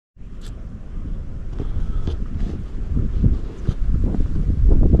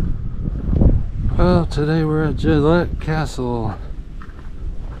Well, today we're at Gillette Castle.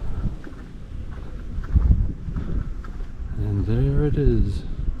 And there it is.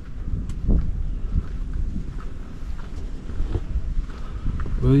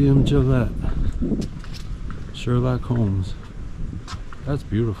 William Gillette. Sherlock Holmes. That's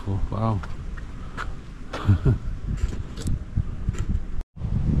beautiful. Wow.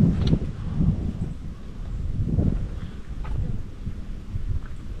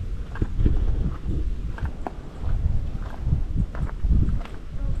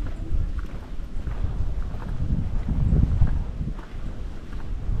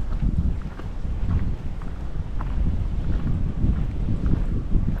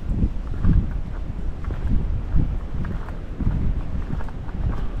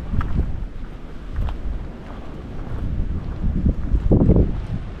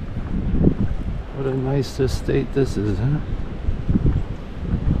 What a nice estate this is, huh?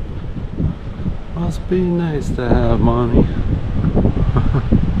 Must be nice to have money.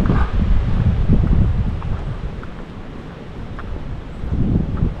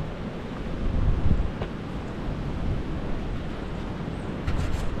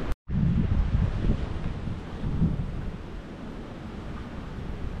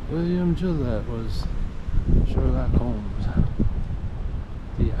 William Gillette was Sherlock Holmes,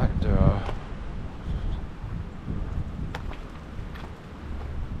 the actor.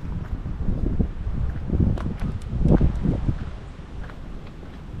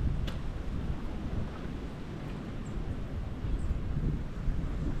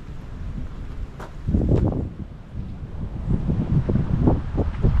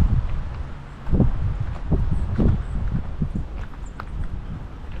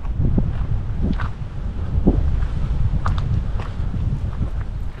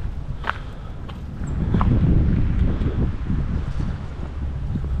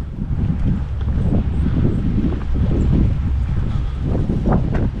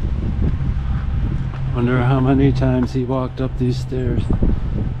 Wonder how many times he walked up these stairs.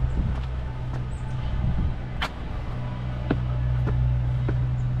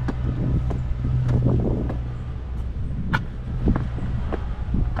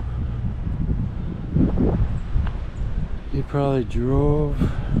 He probably drove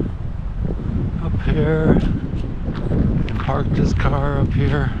up here and parked his car up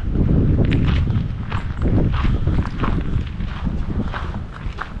here.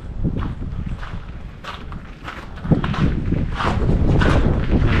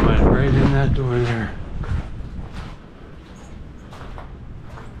 That door there.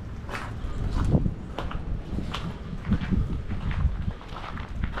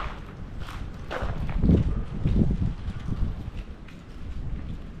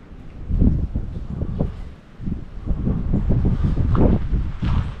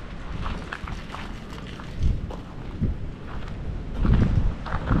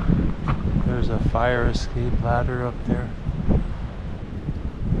 There's a fire escape ladder up there.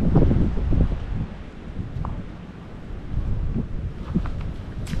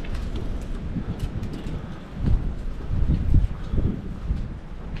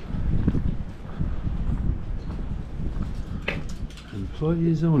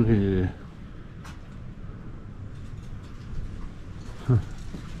 Employees only. Huh.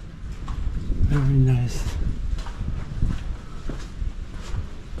 Very nice.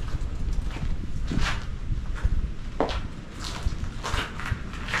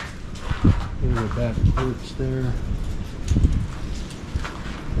 There's a back porch there.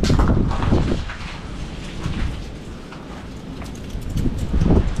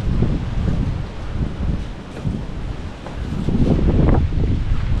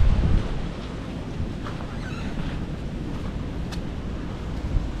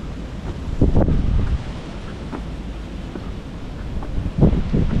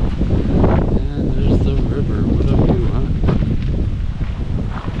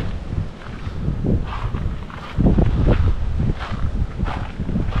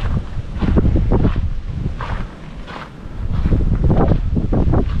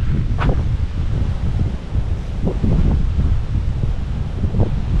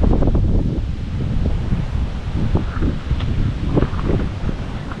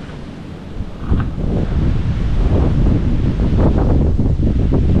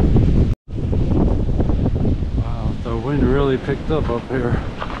 Really picked up here.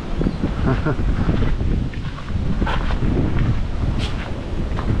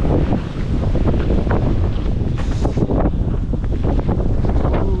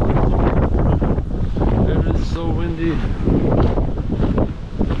 It is so windy.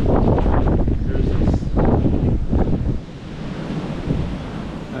 There's this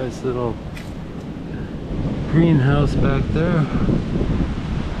nice little, I don't know what to call it, greenhouse back there.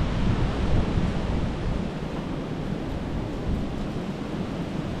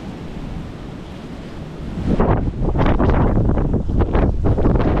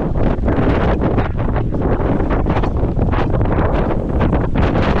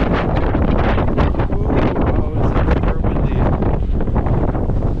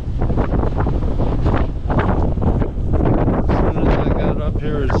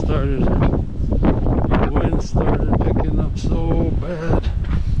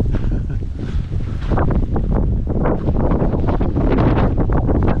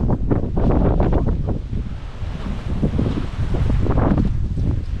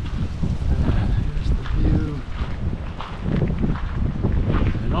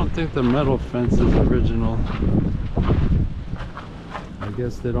 I think the metal fence is original. I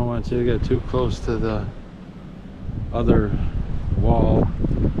guess they don't want you to get too close to the other wall.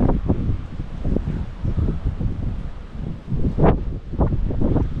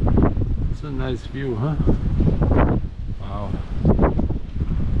 It's a nice view, huh? Wow.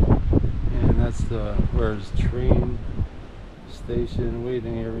 And that's where his train station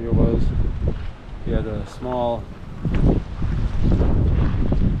waiting area was. He had a small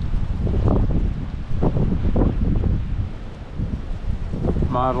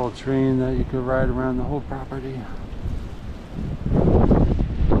model train that you could ride around the whole property.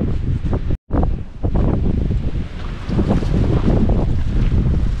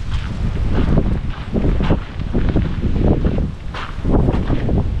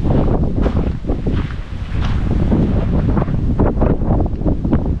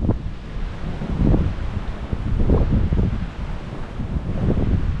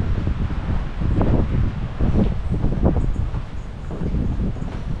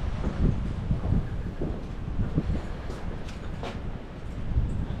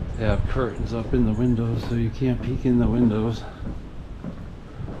 They have curtains up in the windows so you can't peek in the windows.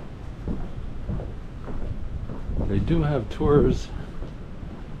 They do have tours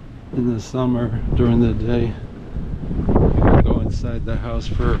in the summer during the day. You can go inside the house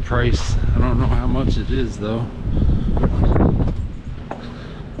for a price. I don't know how much it is though.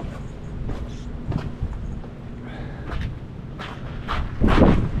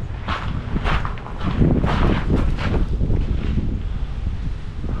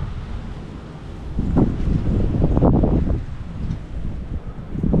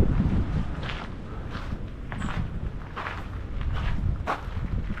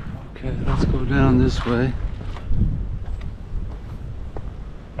 Okay, let's go down this way.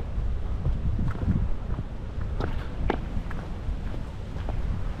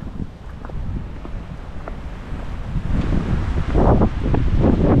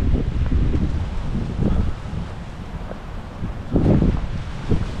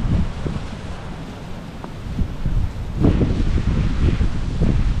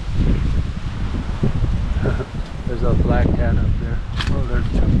 There's a black cat up there. Oh, there's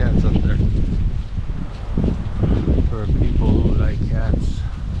two cats up there. For people who like cats.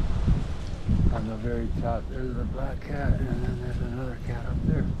 On the very top, there's a black cat, and then there's another cat up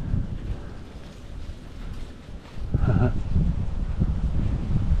there.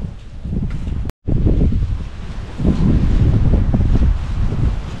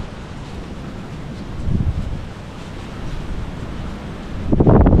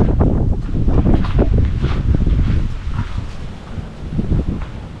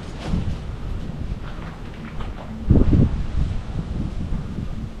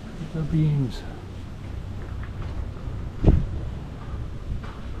 The beams.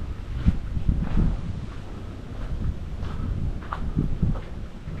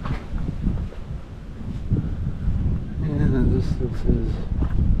 And this is his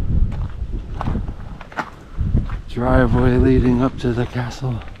driveway leading up to the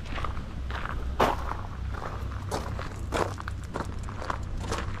castle.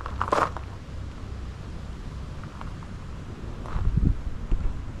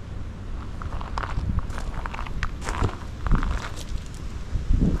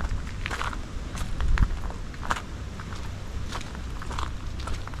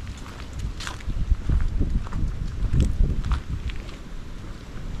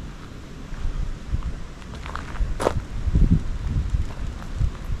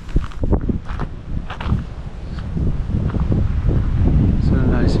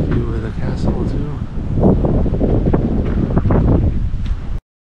 View of the castle too.